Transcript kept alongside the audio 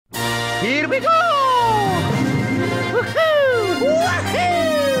Here we go! Woohoo!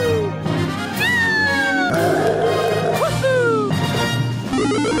 Woohoo! Woohoo!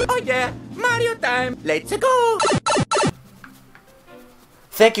 Oh yeah, Mario time! Let's go!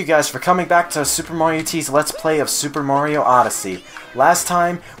 Thank you guys for coming back to Super Mario T's Let's Play of Super Mario Odyssey. Last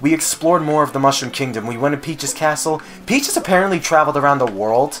time, we explored more of the Mushroom Kingdom. We went to Peach's castle. Peach has apparently traveled around the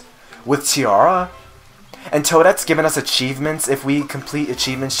world with Tiara. And Toadette's given us achievements. If we complete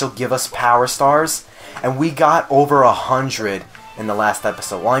achievements, she'll give us power stars. And we got over 100 in the last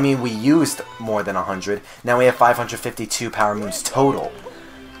episode. Well, I mean, we used more than 100. Now we have 552 power moons total.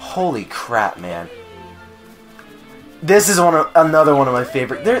 Holy crap, man. This is another one of my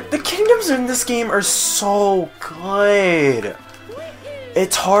favorite. The kingdoms in this game are so good.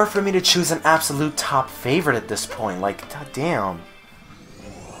 It's hard for me to choose an absolute top favorite at this point. Like, goddamn.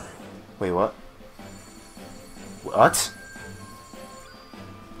 Wait, what? What?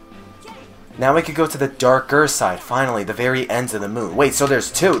 Now we could go to the darker side. Finally, the very ends of the moon. Wait, so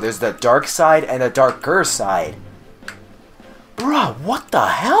there's two. There's the dark side and the darker side. Bruh, what the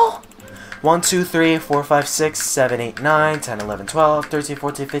hell? 1, 2, 3, 4, 5, 6, 7, 8, 9, 10, 11, 12, 13,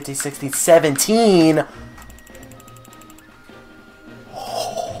 14, 15, 16, 17.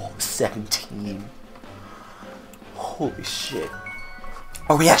 Oh, 17. Holy shit.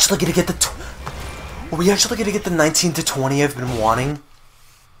 Are we actually gonna get the... Are we actually gonna get the 19 to 20 I've been wanting?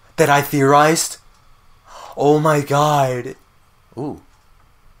 That I theorized? Oh my god. Ooh.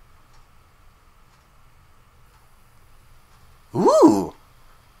 Ooh!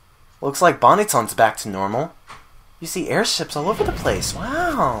 Looks like Bonneton's back to normal. You see airships all over the place.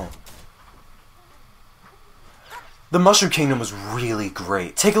 Wow. The Mushroom Kingdom was really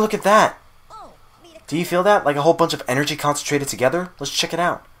great. Take a look at that. Do you feel that? Like a whole bunch of energy concentrated together? Let's check it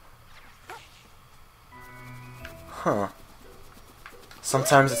out. Huh.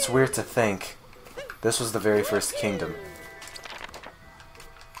 Sometimes it's weird to think this was the very first kingdom.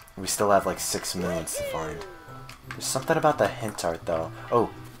 We still have like 6 moons to find. There's something about the hint art though.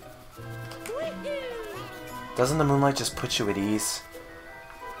 Oh. Doesn't the moonlight just put you at ease?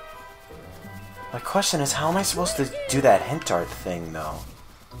 My question is, how am I supposed to do that hint art thing though?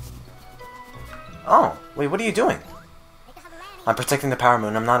 Oh, wait, what are you doing? I'm protecting the power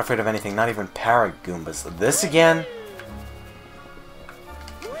moon. I'm not afraid of anything, not even Paragoombas. This again?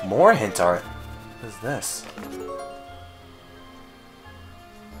 More hint art. What is this?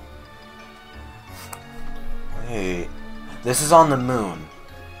 Wait. This is on the moon.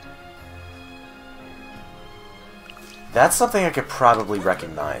 That's something I could probably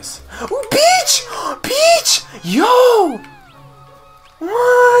recognize. Ooh, Peach! Peach! Yo!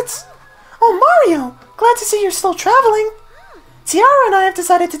 What? Oh, Mario! Glad to see you're still traveling. Tiara and I have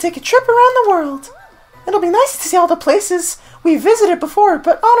decided to take a trip around the world. It'll be nice to see all the places we visited before,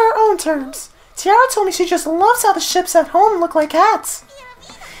 but on our own terms. Tiara told me she just loves how the ships at home look like hats.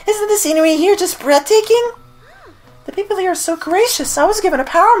 Isn't the scenery here just breathtaking? The people here are so gracious. I was given a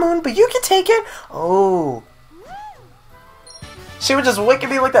power moon, but you can take it. Oh. She would just look at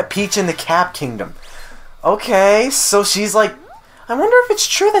me like that Peach in the Cap Kingdom. Okay, so she's like... I wonder if it's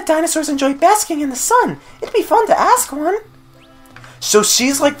true that dinosaurs enjoy basking in the sun. It'd be fun to ask one. So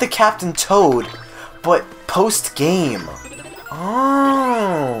she's like the Captain Toad, but post-game.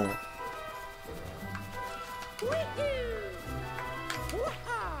 Oh.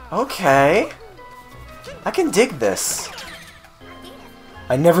 Okay. I can dig this.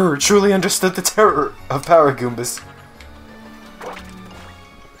 I never truly understood the terror of Paragoombas.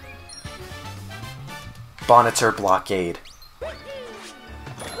 Bonneter blockade.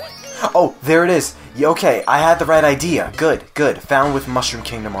 Oh, there it is. Okay, I had the right idea. Good, good. Found with Mushroom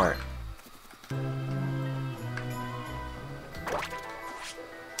Kingdom art.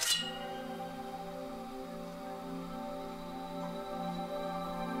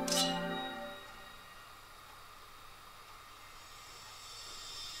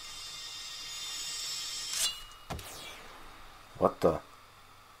 What the?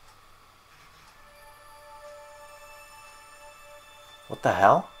 What the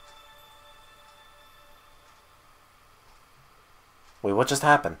hell? Wait, what just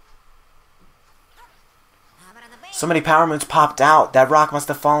happened? So many power moons popped out. That rock must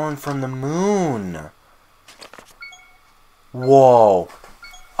have fallen from the moon. Whoa.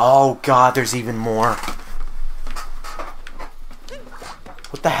 Oh god, there's even more.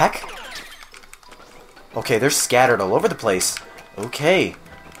 What the heck? Okay, they're scattered all over the place. Okay.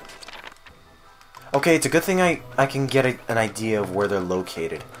 Okay, it's a good thing I can get an idea of where they're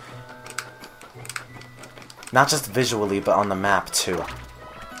located. Not just visually, but on the map, too.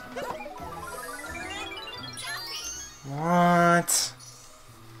 What?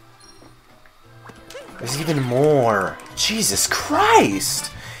 There's even more. Jesus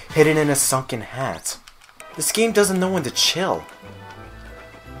Christ! Hidden in a sunken hat. This game doesn't know when to chill.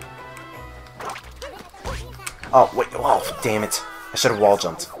 Oh, wait. Oh, damn it. I should have wall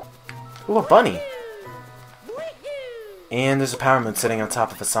jumped. Ooh, a bunny. And there's a power moon sitting on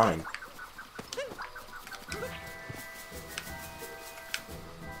top of a sign.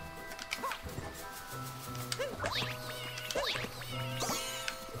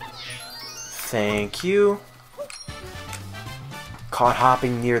 Thank you. Caught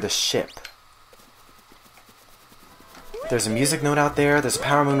hopping near the ship. There's a music note out there. There's a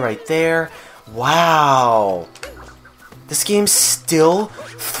power moon right there. Wow. This game's still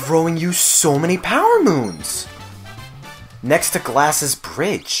throwing you so many power moons. Next to Glass's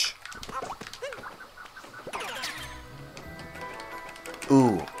bridge.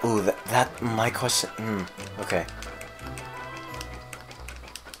 Ooh, that my question. Okay.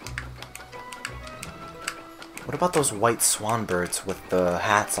 What about those white swan birds with the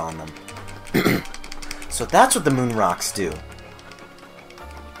hats on them? So that's what the moon rocks do.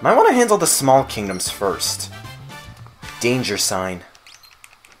 Might want to handle the small kingdoms first. Danger sign.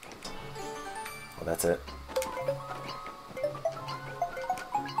 Well, that's it.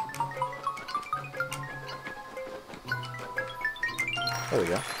 There we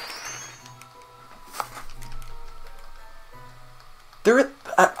go.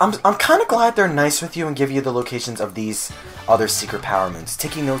 I'm kind of glad they're nice with you and give you the locations of these other secret power moons.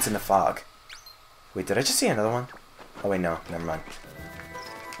 Taking notes in the fog. Wait, did I just see another one? Oh wait, no, never mind.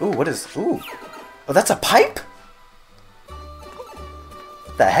 Ooh, what is... Ooh. Oh, that's a pipe?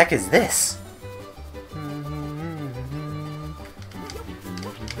 What the heck is this?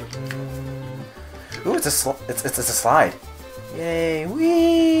 Ooh, it's a slide. Yay,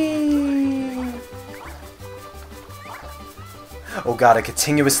 whee! Oh god, I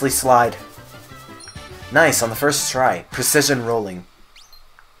continuously slide. Nice, on the first try. Precision rolling.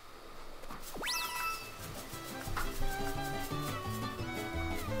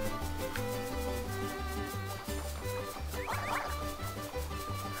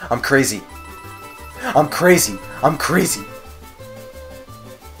 I'm crazy. I'm crazy. I'm crazy.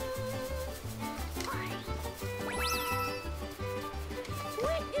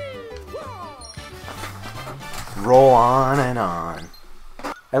 Roll on and on.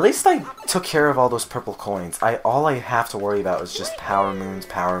 At least I took care of all those purple coins. All I have to worry about is just power moons,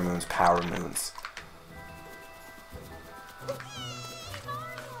 power moons, power moons.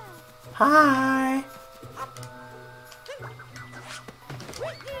 Hi!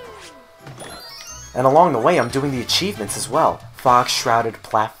 And along the way, I'm doing the achievements as well. Fog-shrouded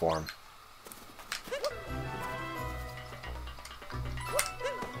platform.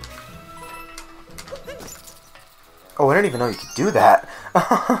 Oh, I didn't even know you could do that.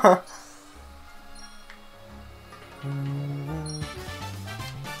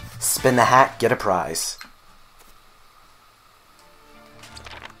 Spin the hat, get a prize.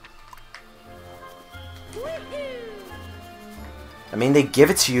 I mean, they give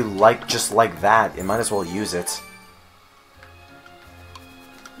it to you just like that. You might as well use it.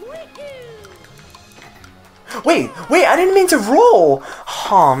 Wait, I didn't mean to roll!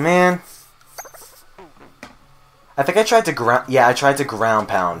 Aw, man. I think I tried to I tried to ground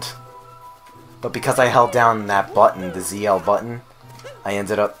pound. But because I held down that button, the ZL button, I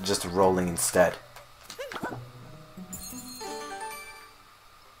ended up just rolling instead.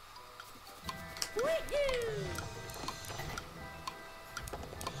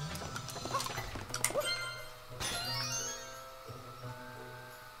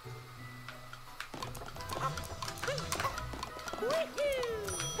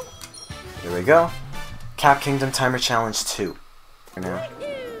 Here we go. Cap Kingdom Timer Challenge 2. Now.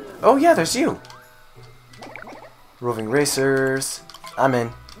 Oh yeah, there's you! Roving Racers. I'm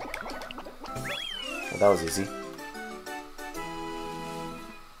in. Well, that was easy.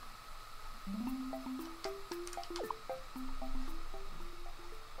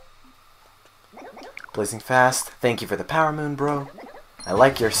 Blazing Fast. Thank you for the Power Moon, bro. I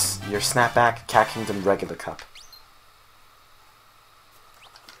like your snapback Cat Kingdom regular cup.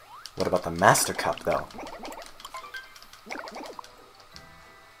 What about the Master Cup, though?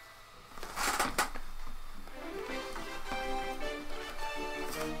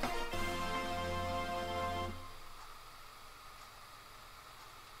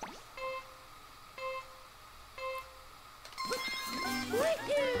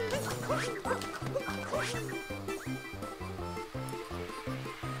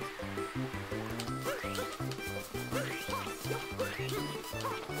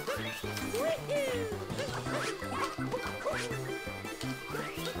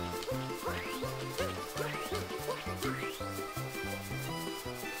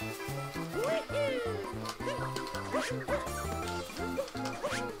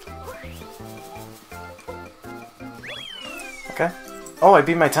 Okay. Oh, I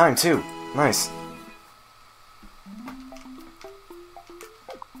beat my time too. Nice.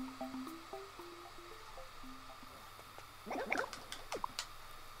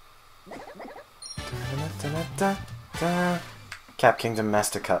 Cap Kingdom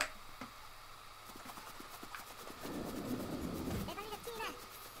Master Cut.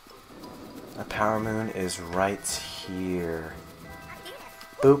 A power moon is right here.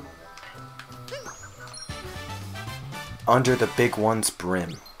 Boop. Under the big one's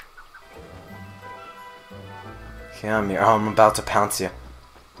brim. Come here. Oh, I'm about to pounce you.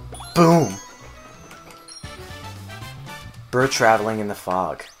 Boom! Bird traveling in the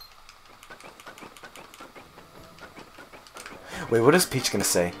fog. Wait, what is Peach gonna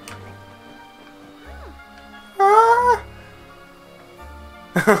say? Ah!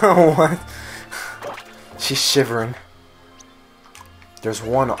 What? She's shivering. There's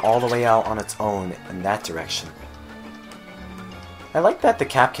one all the way out on its own in that direction. I like that the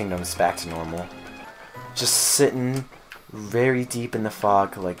Cap Kingdom's back to normal. Just sitting very deep in the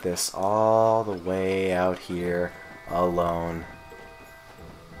fog like this, all the way out here, alone.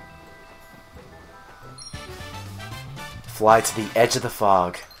 Fly to the edge of the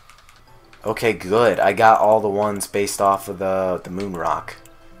fog. Okay, good. I got all the ones based off of the moon rock.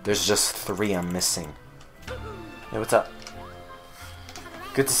 There's just 3 I'm missing. Hey, what's up?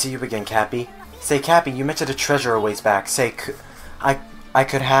 Good to see you again, Cappy. Say, Cappy, you mentioned a treasure a ways back. Say, I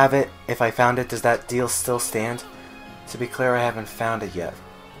could have it if I found it. Does that deal still stand? To be clear, I haven't found it yet.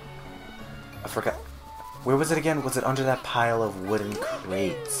 I forgot. Where was it again? Was it under that pile of wooden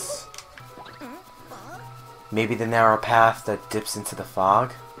crates? Maybe the narrow path that dips into the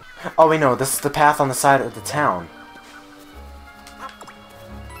fog? Oh wait, no, this is the path on the side of the town.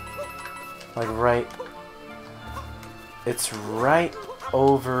 Like right... It's right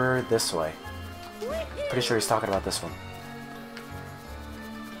over this way. Pretty sure he's talking about this one.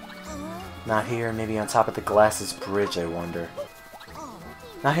 Not here, maybe on top of the Glasses Bridge, I wonder.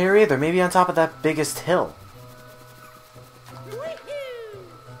 Not here either, maybe on top of that biggest hill.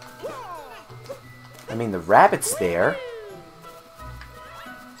 I mean, the rabbit's there.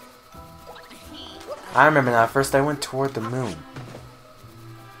 I remember now, first I went toward the moon.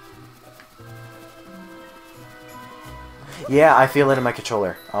 Yeah, I feel it in my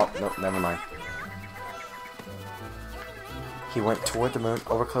controller. Oh, no, never mind. He went toward the moon.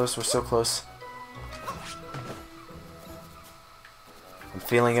 Oh, we're close, we're so close. I'm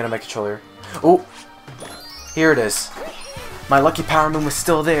feeling it in my controller. Oh! Here it is. My lucky power moon was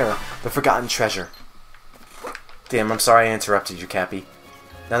still there. The forgotten treasure. Damn, I'm sorry I interrupted you, Cappy.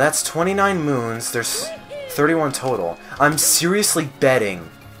 Now that's 29 moons, there's 31 total. I'm seriously betting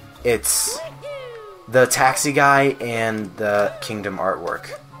it's the taxi guy and the kingdom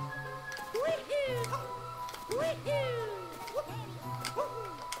artwork.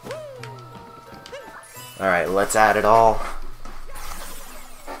 Alright, let's add it all.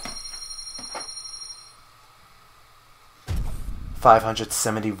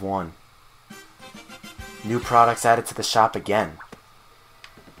 $571. New products added to the shop again.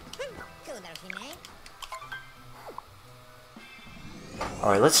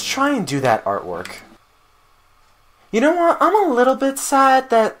 Alright, let's try and do that artwork. You know what? I'm a little bit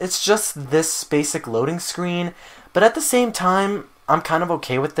sad that it's just this basic loading screen, but at the same time, I'm kind of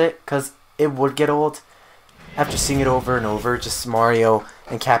okay with it, because it would get old after seeing it over and over, just Mario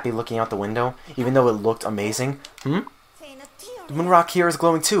and Cappy looking out the window, even though it looked amazing. The moon rock here is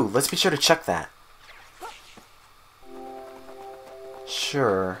glowing too. Let's be sure to check that.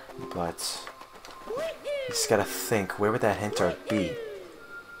 Sure, but you just gotta think, where would that hint art be?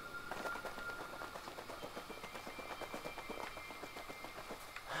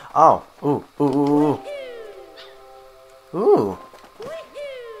 Oh, ooh, ooh, ooh, ooh. Ooh.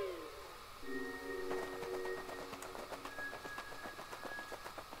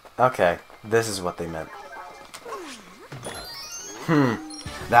 Okay, this is what they meant.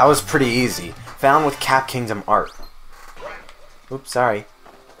 That was pretty easy. Found with Cap Kingdom art. Oops, sorry.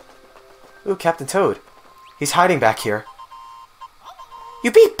 Ooh, Captain Toad. He's hiding back here.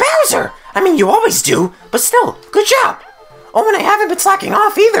 You beat Bowser! I mean, you always do, but still, good job! Oh, and I haven't been slacking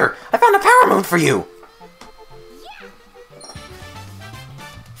off either! I found a power moon for you!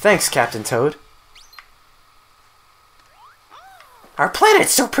 Thanks, Captain Toad. Our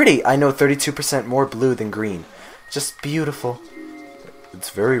planet's so pretty! I know 32% more blue than green. Just beautiful. It's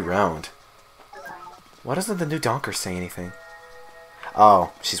very round. Why doesn't the new Donker say anything?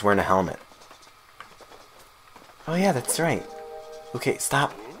 Oh, she's wearing a helmet. Oh yeah, that's right. Okay,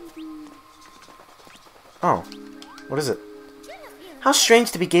 stop. Oh, what is it? How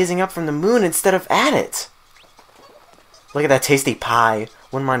strange to be gazing up from the moon instead of at it. Look at that tasty pie.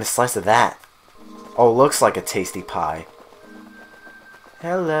 Wouldn't mind a slice of that. Oh, looks like a tasty pie.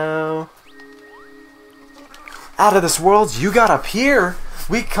 Hello. Out of this world, you got up here.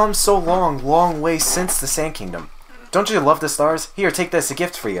 We come so long way since the Sand Kingdom. Don't you love the stars? Here, take this, a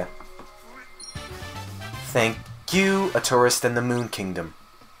gift for you. Thank you, a tourist in the Moon Kingdom.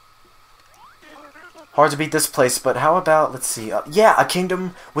 Hard to beat this place, but how about, let's see, yeah, a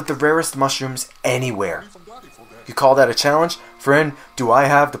kingdom with the rarest mushrooms anywhere. You call that a challenge? Friend, do I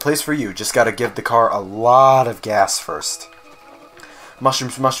have the place for you? Just gotta give the car a lot of gas first.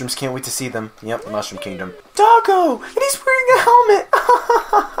 Mushrooms, mushrooms, can't wait to see them. Yep, Mushroom Kingdom. Doggo! And he's wearing a helmet!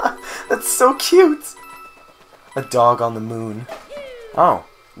 That's so cute! A dog on the moon. Oh,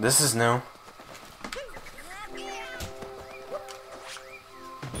 this is new.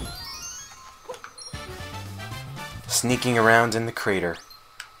 Sneaking around in the crater.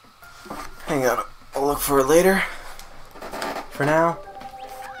 Hang on, I'll look for it later. For now,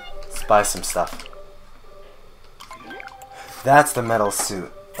 let's buy some stuff. That's the metal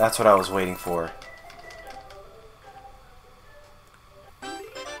suit. That's what I was waiting for.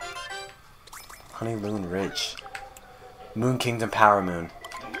 Honeyloon Ridge. Moon Kingdom Power Moon.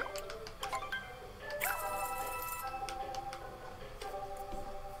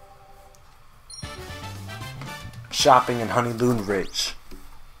 Shopping in Honeyloon Ridge.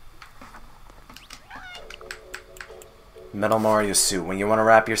 Metal Mario suit. When you want to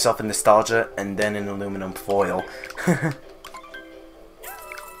wrap yourself in nostalgia and then in aluminum foil.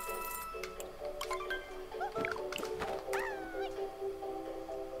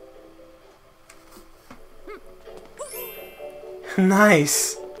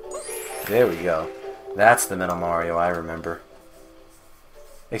 Nice! There we go. That's the Metal Mario I remember.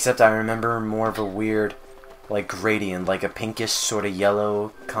 Except I remember more of a weird, like, gradient, like a pinkish sort of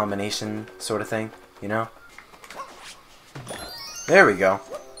yellow combination sort of thing, you know? There we go.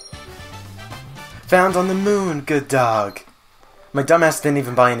 Found on the moon, good dog. My dumbass didn't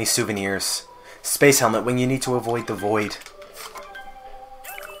even buy any souvenirs. Space helmet when you need to avoid the void.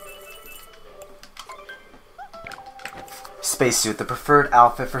 Spacesuit, the preferred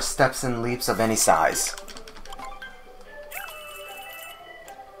outfit for steps and leaps of any size.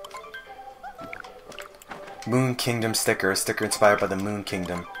 Moon Kingdom sticker, a sticker inspired by the Moon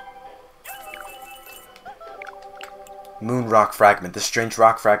Kingdom. Moon Rock Fragment. This strange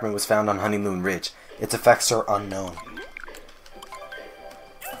rock fragment was found on Honeyloon Ridge. Its effects are unknown.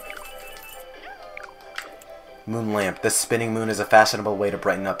 Moon Lamp. This spinning moon is a fashionable way to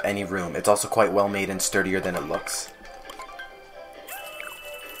brighten up any room. It's also quite well made and sturdier than it looks.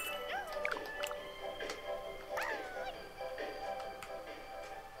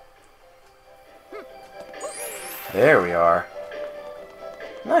 There we are.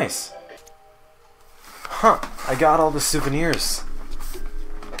 Nice. Huh, I got all the souvenirs.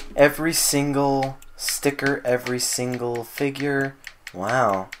 Every single sticker, every single figure.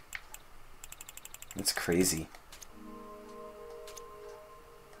 Wow. That's crazy.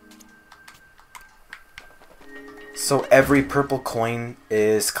 So every purple coin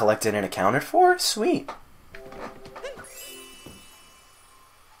is collected and accounted for? Sweet.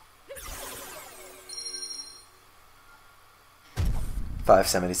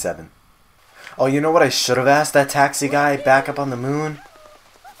 $5.77. Oh, you know what I should have asked that taxi guy back up on the moon?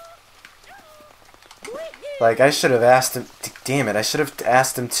 Like, I should have asked him... Damn it, I should have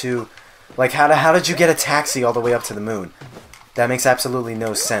asked him to... Like, how did you get a taxi all the way up to the moon? That makes absolutely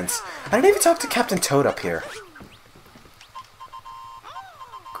no sense. I didn't even talk to Captain Toad up here.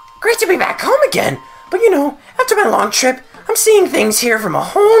 Great to be back home again! But you know, after my long trip, I'm seeing things here from a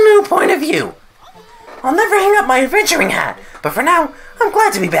whole new point of view. I'll never hang up my adventuring hat, but for now, I'm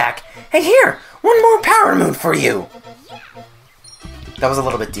glad to be back. Hey, here, one more power moon for you. That was a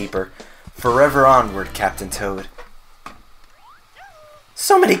little bit deeper. Forever onward, Captain Toad.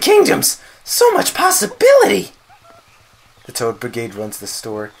 So many kingdoms! So much possibility! The Toad Brigade runs the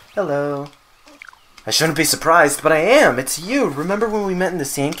store. Hello. I shouldn't be surprised, but I am. It's you. Remember when we met in the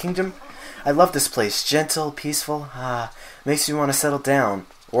Sand Kingdom? I love this place. Gentle, peaceful. Makes you want to settle down.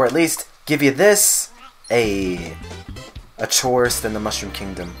 Or at least, give you this. A tourist in the Mushroom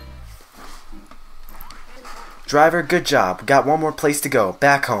Kingdom. Driver, good job. Got one more place to go.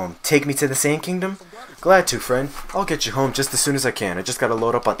 Back home. Take me to the Sand Kingdom? Glad to, friend. I'll get you home just as soon as I can. I just gotta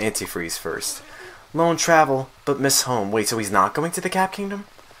load up on antifreeze first. Lone travel, but miss home. Wait, so he's not going to the Cap Kingdom?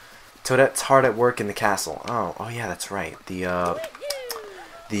 Toadette's hard at work in the castle. Oh yeah, that's right.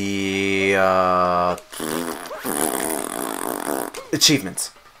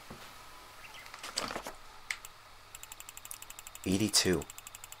 Achievements. 82.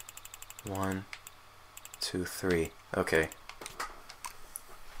 1, 2, 3. Okay.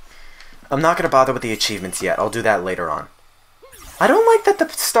 I'm not gonna bother with the achievements yet. I'll do that later on. I don't like that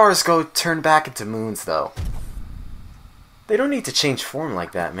the stars turn back into moons, though. They don't need to change form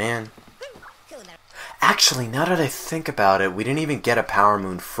like that, man. Actually, now that I think about it, we didn't even get a power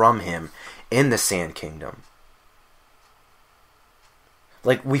moon from him in the Sand Kingdom.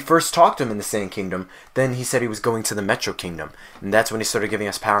 Like, we first talked to him in the Sand Kingdom, then he said he was going to the Metro Kingdom, and that's when he started giving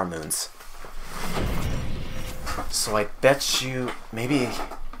us power moons. So I bet you... maybe...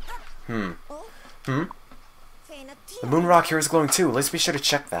 The moon rock here is glowing too. Let's be sure to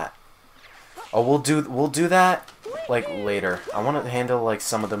check that. Oh, we'll do that, like, later. I want to handle, like,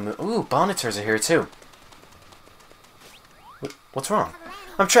 some of the moon... Ooh, Bonitors are here too. What's wrong?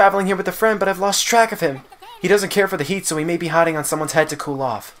 I'm traveling here with a friend, but I've lost track of him. He doesn't care for the heat, so he may be hiding on someone's head to cool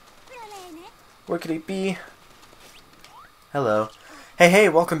off. Where could he be? Hello. Hey,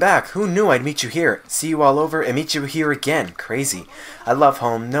 welcome back. Who knew I'd meet you here? See you all over and meet you here again. Crazy. I love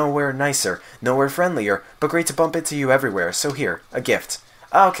home. Nowhere nicer. Nowhere friendlier. But great to bump into you everywhere. So here, a gift.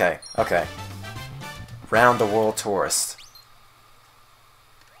 Okay. Round the world tourist.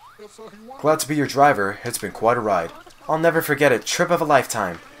 Glad to be your driver. It's been quite a ride. I'll never forget it. Trip of a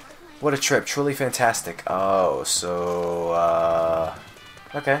lifetime. What a trip. Truly fantastic. Oh, so,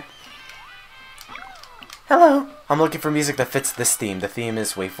 okay. Hello. I'm looking for music that fits this theme. The theme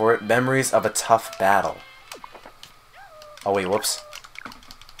is, wait for it, Memories of a Tough Battle. Oh, wait, whoops.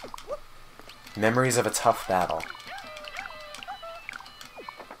 Memories of a Tough Battle.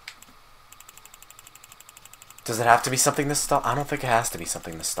 Does it have to be something nostalgic? I don't think it has to be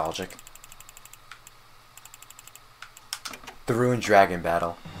something nostalgic. The Ruined Dragon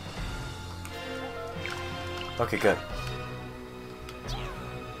Battle. Okay, good.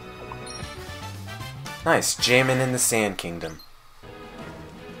 Nice, jamming in the Sand Kingdom.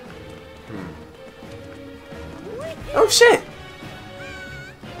 Oh shit!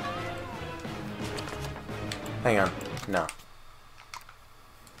 Hang on, no.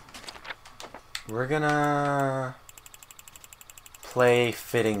 We're gonna play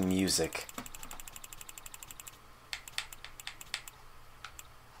fitting music.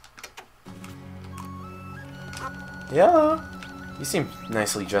 Yeah, you seem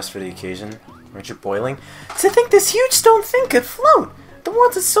nicely dressed for the occasion. Aren't you boiling? To think this huge stone thing could float! The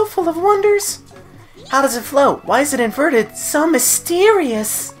world is so full of wonders! How does it float? Why is it inverted? So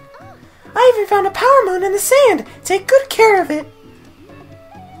mysterious! I even found a power moon in the sand! Take good care of it!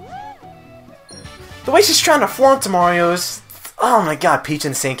 The way she's trying to flaunt to Mario is... oh my god, Peach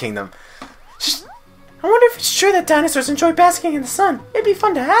and the Sand Kingdom. I wonder if it's true that dinosaurs enjoy basking in the sun. It'd be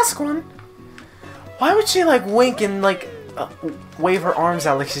fun to ask one. Why would she, like, wink and, like... wave her arms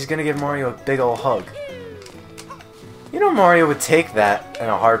out like she's gonna give Mario a big ol' hug? You know Mario would take that in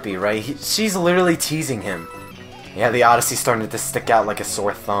a heartbeat, right? She's literally teasing him. Yeah, the Odyssey's starting to stick out like a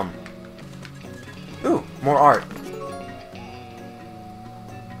sore thumb. Ooh, more art.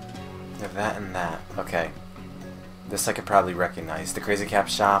 That and that. Okay. This I could probably recognize. The Crazy Cap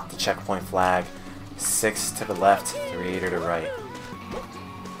shop, the checkpoint flag. 6 to the left, 3 to the right.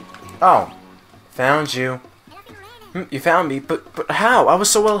 Oh. Found you. You found me, but how? I was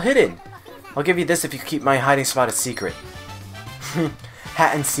so well hidden. I'll give you this if you keep my hiding spot a secret.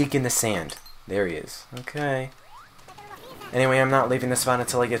 Hat and seek in the sand. There he is. Okay. Anyway, I'm not leaving this spot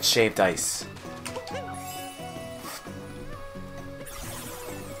until I get shaved ice.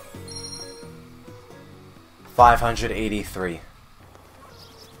 $583.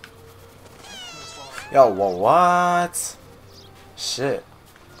 Yo, what? Shit.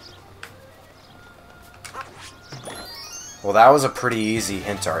 Well, that was a pretty easy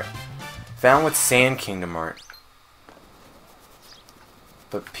hint art. Found with Sand Kingdom art.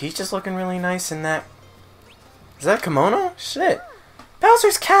 But Peach is looking really nice in that... Is that a kimono? Shit.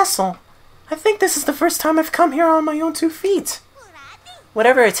 Bowser's Castle. I think this is the first time I've come here on my own 2 feet.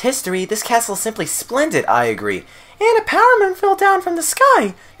 Whatever its history, this castle is simply splendid, I agree. And a power moon fell down from the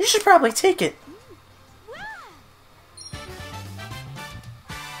sky. You should probably take it.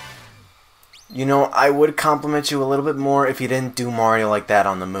 You know, I would compliment you a little bit more if you didn't do Mario like that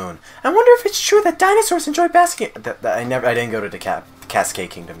on the moon. I wonder if it's true that dinosaurs enjoy basking... I didn't go to the Cascade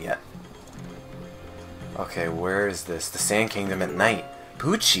Kingdom yet. Okay, where is this? The Sand Kingdom at night.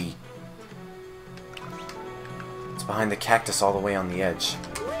 Poochie. It's behind the cactus all the way on the edge.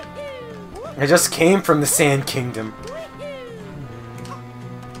 I just came from the Sand Kingdom.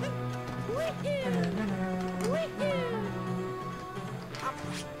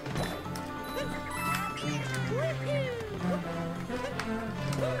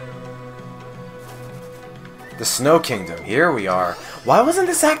 The Snow Kingdom. Here we are. Why wasn't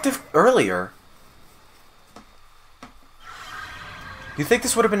this active earlier? You'd think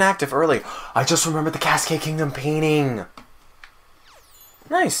this would have been active early. I just remembered the Cascade Kingdom painting.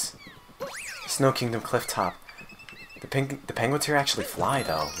 Nice. Snow Kingdom cliff top. The penguins here actually fly,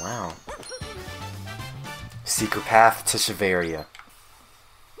 though. Wow. Secret path to Shiveria.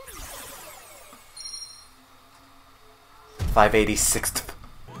 586th.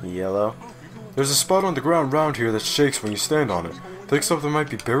 Yellow. There's a spot on the ground round here that shakes when you stand on it. Think something might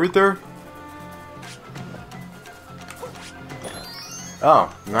be buried there?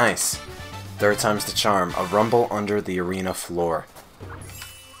 Oh, nice. Third time's the charm. A rumble under the arena floor.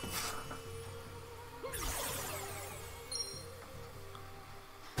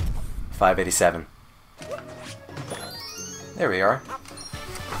 $5.87. There we are.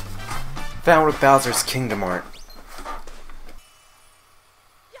 Found with Bowser's Kingdom art.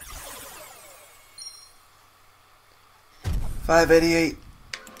 $5.88.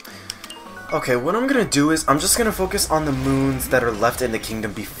 Okay, what I'm gonna do is I'm just gonna focus on the moons that are left in the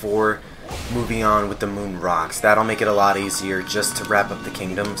kingdom before moving on with the moon rocks. That'll make it a lot easier just to wrap up the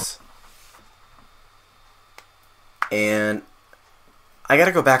kingdoms. And I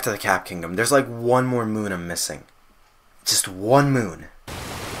gotta go back to the Cap Kingdom. There's like one more moon I'm missing. Just one moon.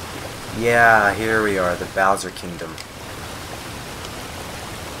 Yeah, here we are, the Bowser Kingdom.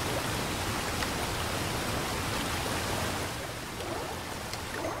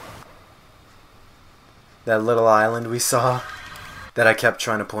 That little island we saw that I kept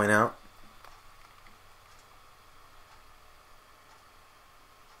trying to point out.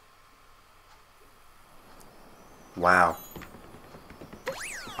 Wow.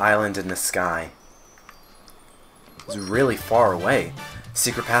 Island in the sky. It's really far away.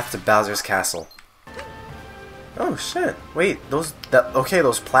 Secret path to Bowser's castle. Oh shit. Wait, okay,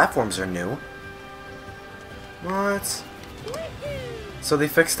 those platforms are new. What? So they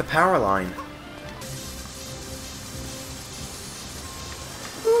fixed the power line.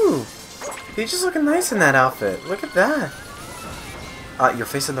 Ooh, Peach is looking nice in that outfit. Look at that. You're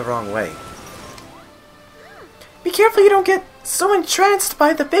facing the wrong way. Be careful you don't get so entranced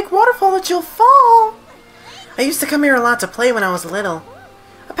by the big waterfall that you'll fall. I used to come here a lot to play when I was little.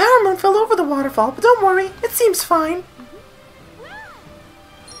 A power moon fell over the waterfall, but don't worry, it seems fine.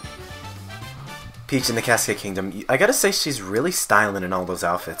 Peach in the Cascade Kingdom. I gotta say, she's really styling in all those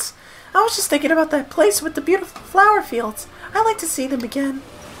outfits. I was just thinking about that place with the beautiful flower fields. I'd like to see them again.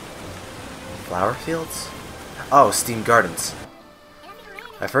 Flower fields? Oh, Steam Gardens.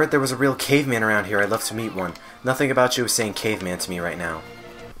 I've heard there was a real caveman around here. I'd love to meet one. Nothing about you is saying caveman to me right now.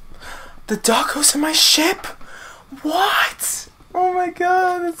 The doggo's in my ship! What? Oh my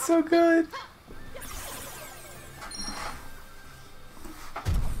god, that's so good.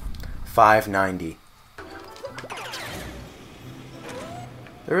 $5.90.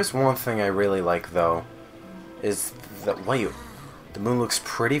 There is one thing I really like though. Is that, wait, the moon looks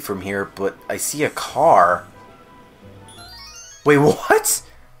pretty from here, but I see a car. Wait, what?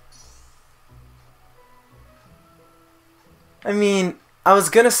 I mean, I was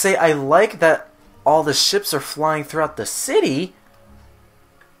gonna say I like that all the ships are flying throughout the city.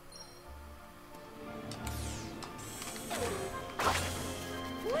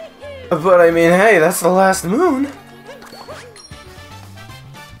 But I mean, hey, that's the last moon.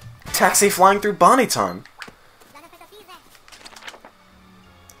 Taxi flying through Bonneton.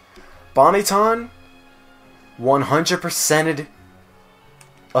 Bonneton 100%ed,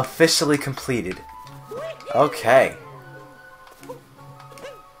 officially completed. Okay.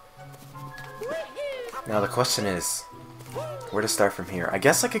 Now the question is, where to start from here? I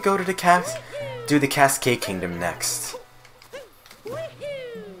guess I could go to the do the Cascade Kingdom next.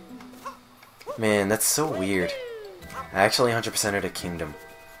 Man, that's so weird. I actually 100%ed a kingdom.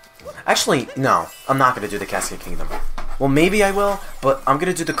 Actually, no, I'm not going to do the Cascade Kingdom. Well, maybe I will, but I'm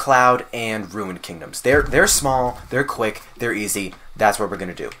going to do the Cloud and Ruined Kingdoms. They're small, they're quick, they're easy. That's what we're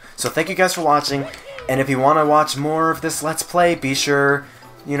going to do. So thank you guys for watching, and if you want to watch more of this Let's Play, be sure,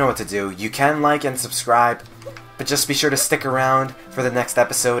 you know what to do. You can like and subscribe, but just be sure to stick around for the next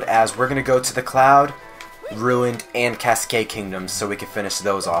episode as we're going to go to the Cloud, Ruined, and Cascade Kingdoms so we can finish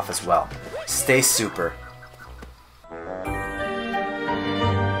those off as well. Stay super.